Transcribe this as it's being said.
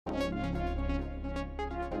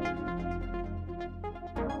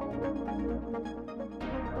Follow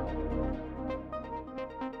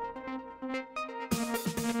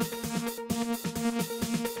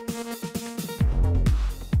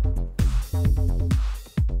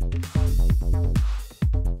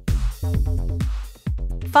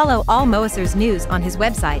all Moessieurs news on his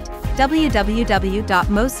website,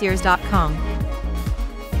 www.moessieurs.com.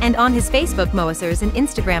 And on his Facebook Moessieurs and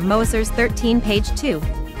Instagram Moessieurs13 page 2.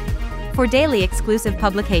 For daily exclusive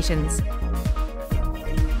publications.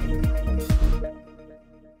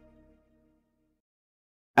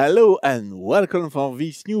 Hello and welcome for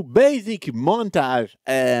this new basic Montage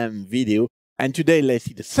M video. And today let's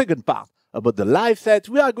see the second part about the live set.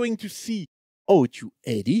 We are going to see how to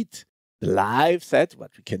edit the live set,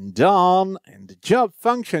 what we can do, and the job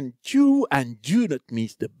function too. And do not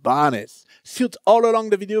miss the bonus. Sit all along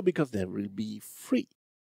the video because there will be three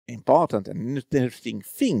important and interesting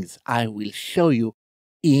things I will show you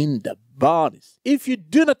in the bonus. If you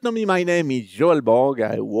do not know me, my name is Joel Borg.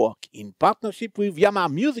 I work in partnership with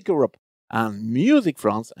Yamaha Music Europe and Music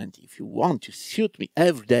France. And if you want to shoot me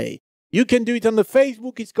every day, you can do it on the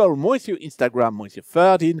Facebook. It's called Moessieux, Instagram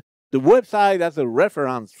Moessieux13. The website has a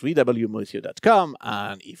reference, www.moessieux.com.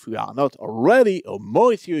 And if you are not already a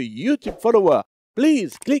Moessieux YouTube follower,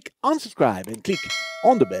 please click on subscribe and click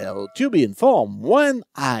on the bell to be informed when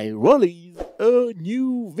I release a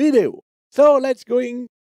new video. So let's go in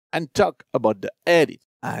and talk about the edit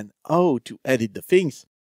and how to edit the things.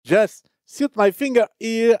 Just set my finger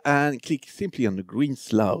here and click simply on the green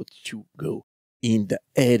slot to go in the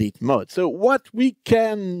edit mode. So what we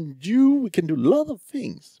can do a lot of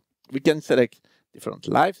things. We can select different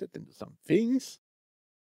live sets and do some things.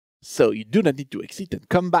 So you do not need to exit and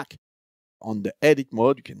come back on the edit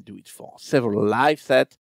mode. You can do it for several live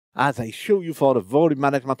sets. As I show you for the volume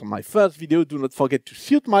management on my first video, do not forget to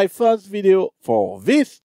shoot my first video for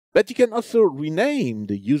this. But you can also rename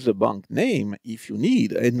the user bank name if you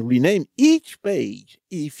need, and rename each page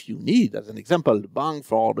if you need. As an example, the bank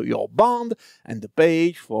for your band and the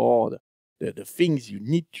page for the things you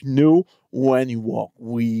need to know when you work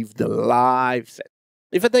with the live set.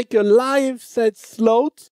 If I take a live set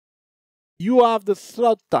slot, you have the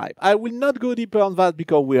slot type. I will not go deeper on that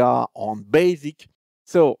because we are on basic.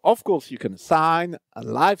 So, of course, you can assign a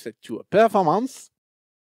live set to a performance,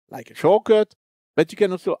 like a shortcut, but you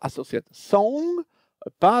can also associate a song, a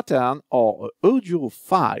pattern, or an audio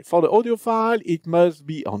file. For the audio file, it must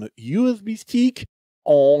be on a USB stick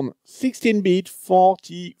on 16-bit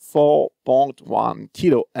 44.1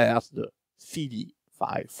 kHz, the CD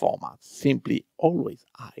file format. Simply always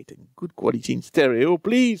hide and good quality in stereo,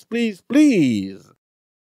 please, please, please.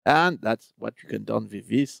 And that's what you can do with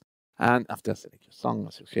this. And after select your song,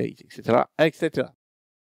 associate, etc., etc.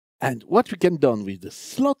 And what we can do with the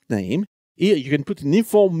slot name, here you can put an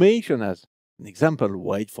information as an example.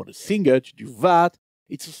 Wait for the singer to do that.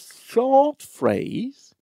 It's a short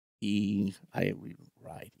phrase. If I will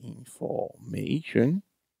write information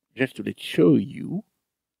just to show you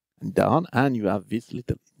and down, and you have this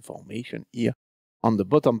little information here on the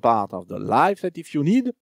bottom part of the live set if you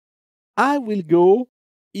need. I will go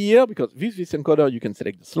here because with this encoder you can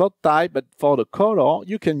select the slot type, but for the color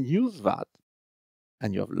you can use that,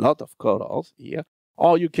 and you have a lot of colors here,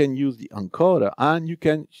 or you can use the encoder and you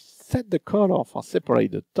can set the color for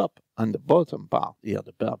separate the top and the bottom part. Here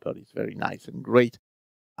the purple is very nice and great.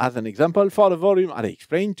 As an example, for the volume, I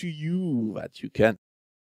explained to you that you can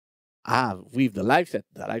have with the live set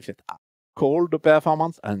call the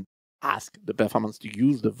performance and ask the performance to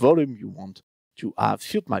use the volume you want to have.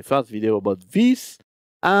 Shoot my first video about this.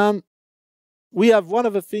 And we have one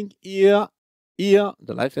other thing here. Here,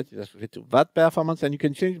 the live set is associated to that performance, and you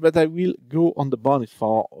can change, but I will go on the bonus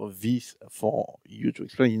for this for you to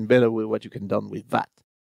explain in better way what you can do with that.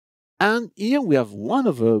 And here we have one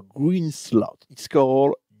of a green slot. It's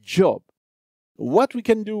called job. What we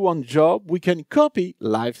can do on job, we can copy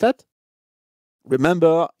live set.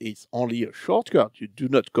 Remember, it's only a shortcut. You do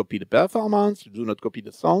not copy the performance. You do not copy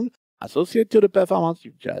the song associated to the performance.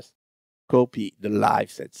 You just copy the live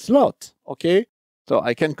set slot. Okay? So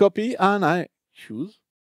I can copy and I choose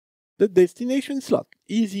the destination slot.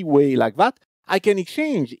 Easy way like that. I can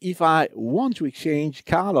exchange. If I want to exchange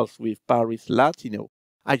Carlos with Paris Latino,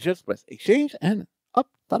 I just press exchange and up,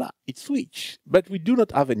 tada, it switch. But we do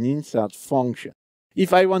not have an insert function.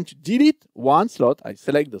 If I want to delete one slot, I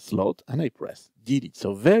select the slot and I press delete.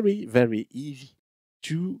 So very, very easy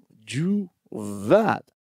to do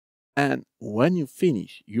that. And when you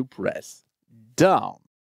finish, you press down.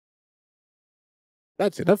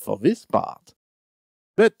 That's enough for this part.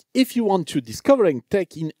 But if you want to discover and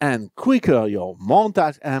take in and quicker your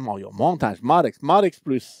Montage M or your Montage MODX, MODX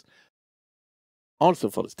Plus,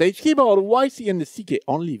 Also for the stage keyboard, YC and the CK,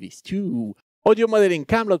 only these two. Audio modeling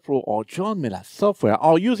Camelot Pro or John Melas software,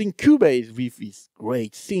 or using Cubase with these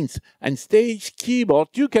great synths and stage keyboard,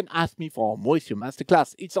 you can ask me for a Moessieux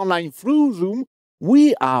Masterclass. It's online through Zoom.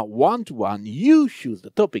 We are one-to-one. You choose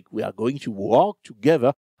the topic. We are going to work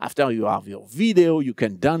together. After you have your video, you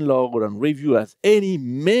can download and review as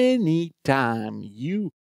many time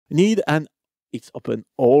you need, and it's open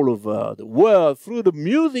all over the world through the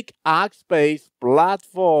Music Hackspace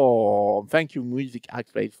platform. Thank you, Music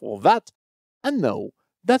Hackspace, for that. And now,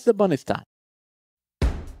 that's the bonus time.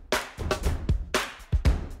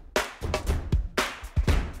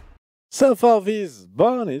 So for this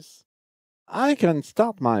bonus, I can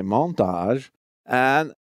start my montage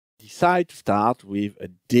and decide to start with a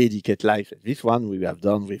dedicated live set. This one we have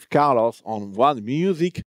done with Carlos on one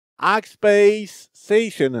Music Hackspace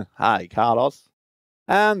session. Hi, Carlos.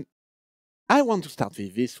 And I want to start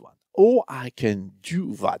with this one. Or I can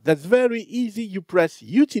do that. That's very easy. You press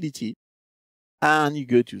Utility and you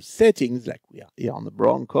go to Settings, like we are here on the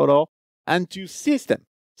brown color, and to System.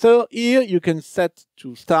 So here you can set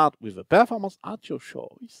to start with a performance at your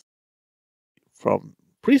choice from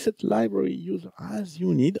preset library user as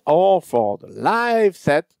you need, or for the live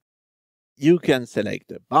set, you can select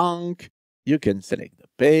the bank, you can select the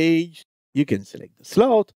page, you can select the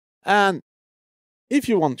slot, and if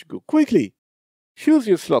you want to go quickly, choose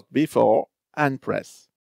your slot before and press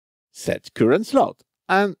Set Current Slot,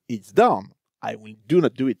 and it's done. I will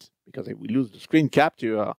not do it because I will lose the screen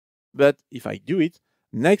capture, but if I do it,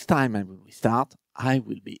 next time I will restart, I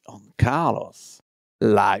will be on Carlos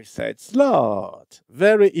live set slot.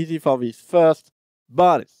 Very easy for this first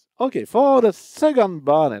bonus. Okay, for the second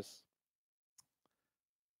bonus,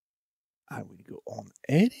 I will go on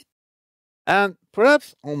Edit, and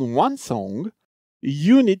perhaps on one song,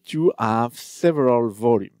 you need to have several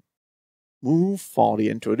volumes. Move for the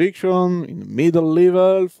introduction, in the middle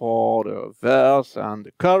level for the verse and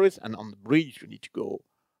the chorus, and on the bridge you need to go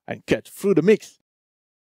and cut through the mix.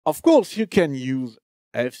 Of course, you can use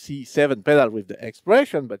FC7 pedal with the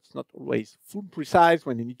expression, but it's not always full precise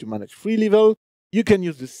when you need to manage free level. You can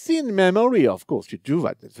use the scene memory, of course, you do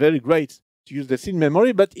that. It's very great to use the scene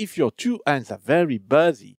memory, but if your two hands are very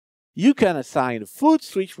busy, you can assign a foot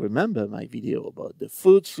switch. Remember my video about the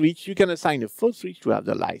foot switch. You can assign a foot switch to have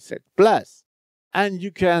the live set plus. And you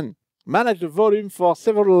can manage the volume for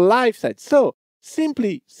several live sets. So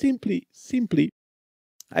simply,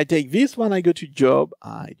 I take this one, I go to Job,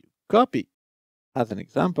 I do copy. As an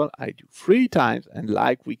example, I do 3 times, and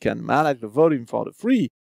like we can manage the volume for the free,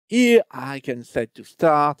 here I can set to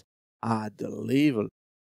start at the level.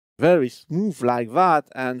 Very smooth like that,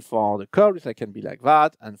 and for the chorus I can be like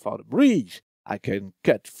that, and for the bridge I can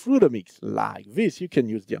cut through the mix like this. You can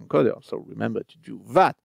use the encoder, so remember to do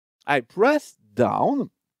that. I press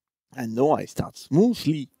down, and now I start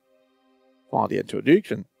smoothly for the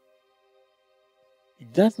introduction.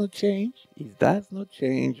 It does not change,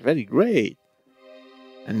 very great.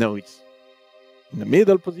 And now it's in the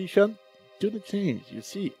middle position, it does not change, you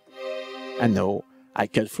see. And now I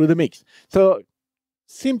cut through the mix. So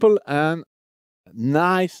simple and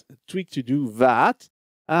nice trick to do that.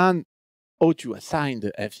 And how to assign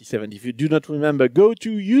the FC7. If you do not remember, go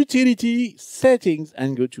to Utility, Settings,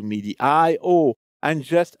 and go to MIDI I/O, and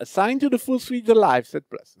just assign to the full switch the live set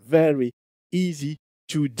plus. Very easy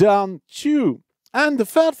to done too. And the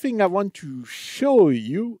third thing I want to show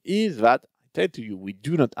you is that, I tell to you, we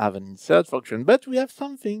do not have an insert function, but we have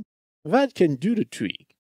something that can do the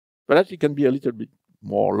trick. Perhaps it can be a little bit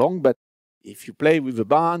more long, but if you play with the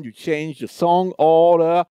band, you change the song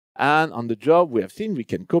order, and on the job we have seen we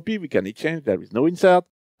can copy, we can exchange, there is no insert,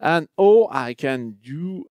 and I can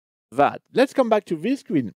do that. Let's come back to this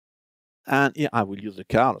screen, and here I will use the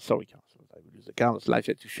Carlos, I will use the Carlos live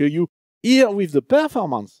set to show you. Here with the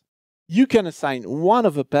performance, you can assign one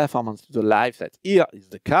of the performance to the live set. Here is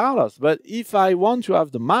the Carlos, but if I want to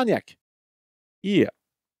have the Maniac, here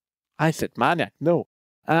I set Maniac, no.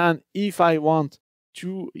 And if I want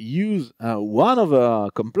to use one of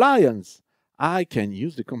the compliance, I can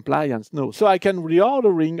use the compliance, no. So I can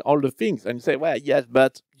reordering all the things and say, well, yes,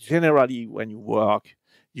 but generally when you work,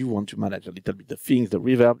 you want to manage a little bit the things, the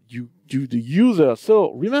reverb, you do the user.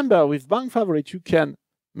 So remember, with bank favorite, you can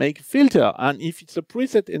make filter, and if it's a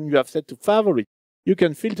preset and you have set to favorite, you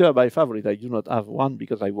can filter by favorite. I do not have one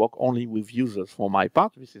because I work only with users for my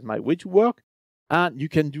part. This is my way to work, and you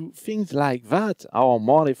can do things like that, or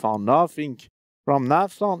modify nothing from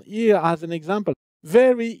nav sound. Here as an example,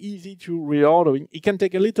 very easy to reordering. It can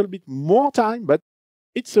take a little bit more time, but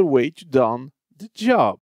it's a way to done the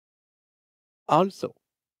job. Also,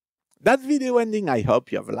 That's video ending. I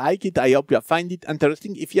hope you have liked it. I hope you have found it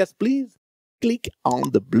interesting. If yes, please click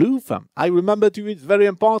on the blue thumb. I remember to you, it's very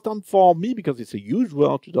important for me because it's a huge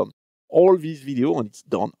work to do all these videos, and it's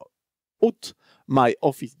done out my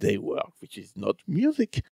office day work, which is not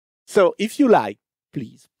music. So if you like,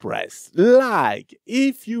 please press like.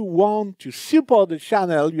 If you want to support the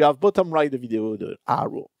channel, you have bottom right of the video, the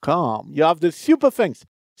arrow. You have the super thanks.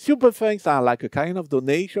 Super thanks are like a kind of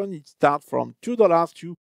donation. It starts from $2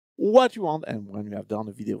 to what you want. And when you have done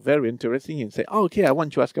a video very interesting and say, oh, okay, I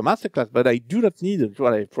want to ask a masterclass, but I do not need it.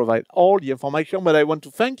 I provide all the information, but I want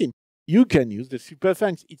to thank him. You can use the super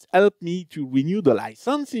thanks. It's helped me to renew the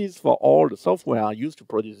licenses for all the software I use to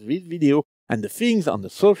produce this video and the things on the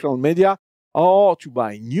social media, or to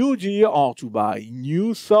buy new gear or to buy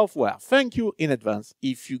new software. Thank you in advance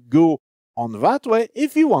if you go on that way.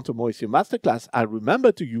 If you want a Moessieux Masterclass, I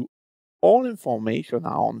remember to you, all information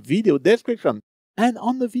are on video description and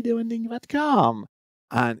on the videoending.com.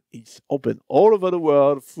 And it's open all over the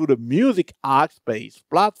world through the Music Artspace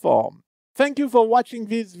platform. Thank you for watching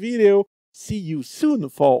this video. See you soon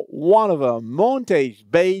for one of our montage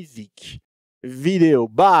basic video.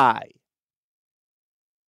 Bye.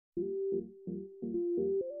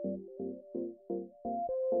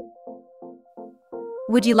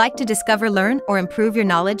 Would you like to discover, learn, or improve your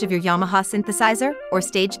knowledge of your Yamaha synthesizer or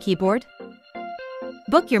stage keyboard?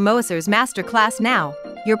 Book your Moessieurs Masterclass now.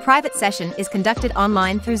 Your private session is conducted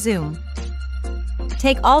online through Zoom.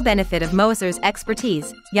 Take all benefit of Moessieurs'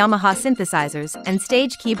 expertise, Yamaha synthesizers and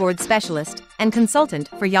stage keyboard specialist and consultant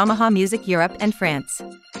for Yamaha Music Europe and France.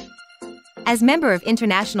 As member of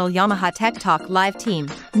International Yamaha Tech Talk live team,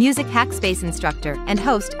 music hackspace instructor and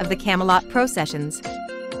host of the Camelot Pro sessions,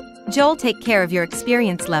 Joel take care of your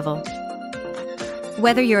experience level.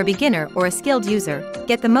 Whether you're a beginner or a skilled user,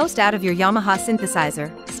 get the most out of your Yamaha synthesizer,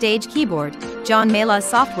 stage keyboard, John Melas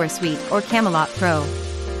software suite or Camelot Pro.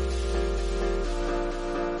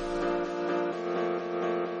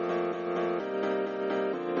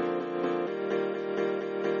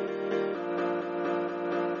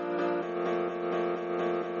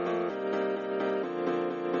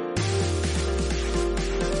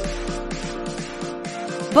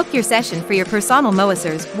 Book your session for your personal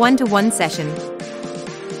Moessieurs one-to-one session.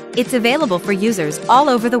 It's available for users all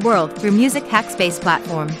over the world through Music Hackspace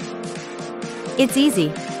platform. It's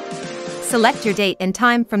easy. Select your date and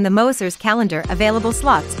time from the Moessieurs calendar available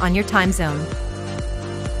slots on your time zone.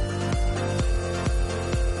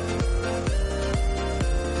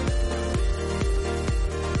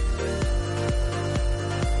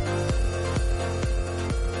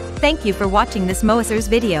 Thank you for watching this Moessieurs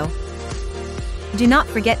video. Do not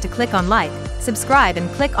forget to click on like, subscribe and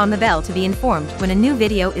click on the bell to be informed when a new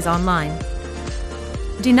video is online.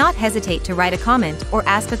 Do not hesitate to write a comment or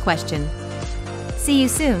ask a question. See you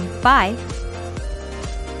soon, bye!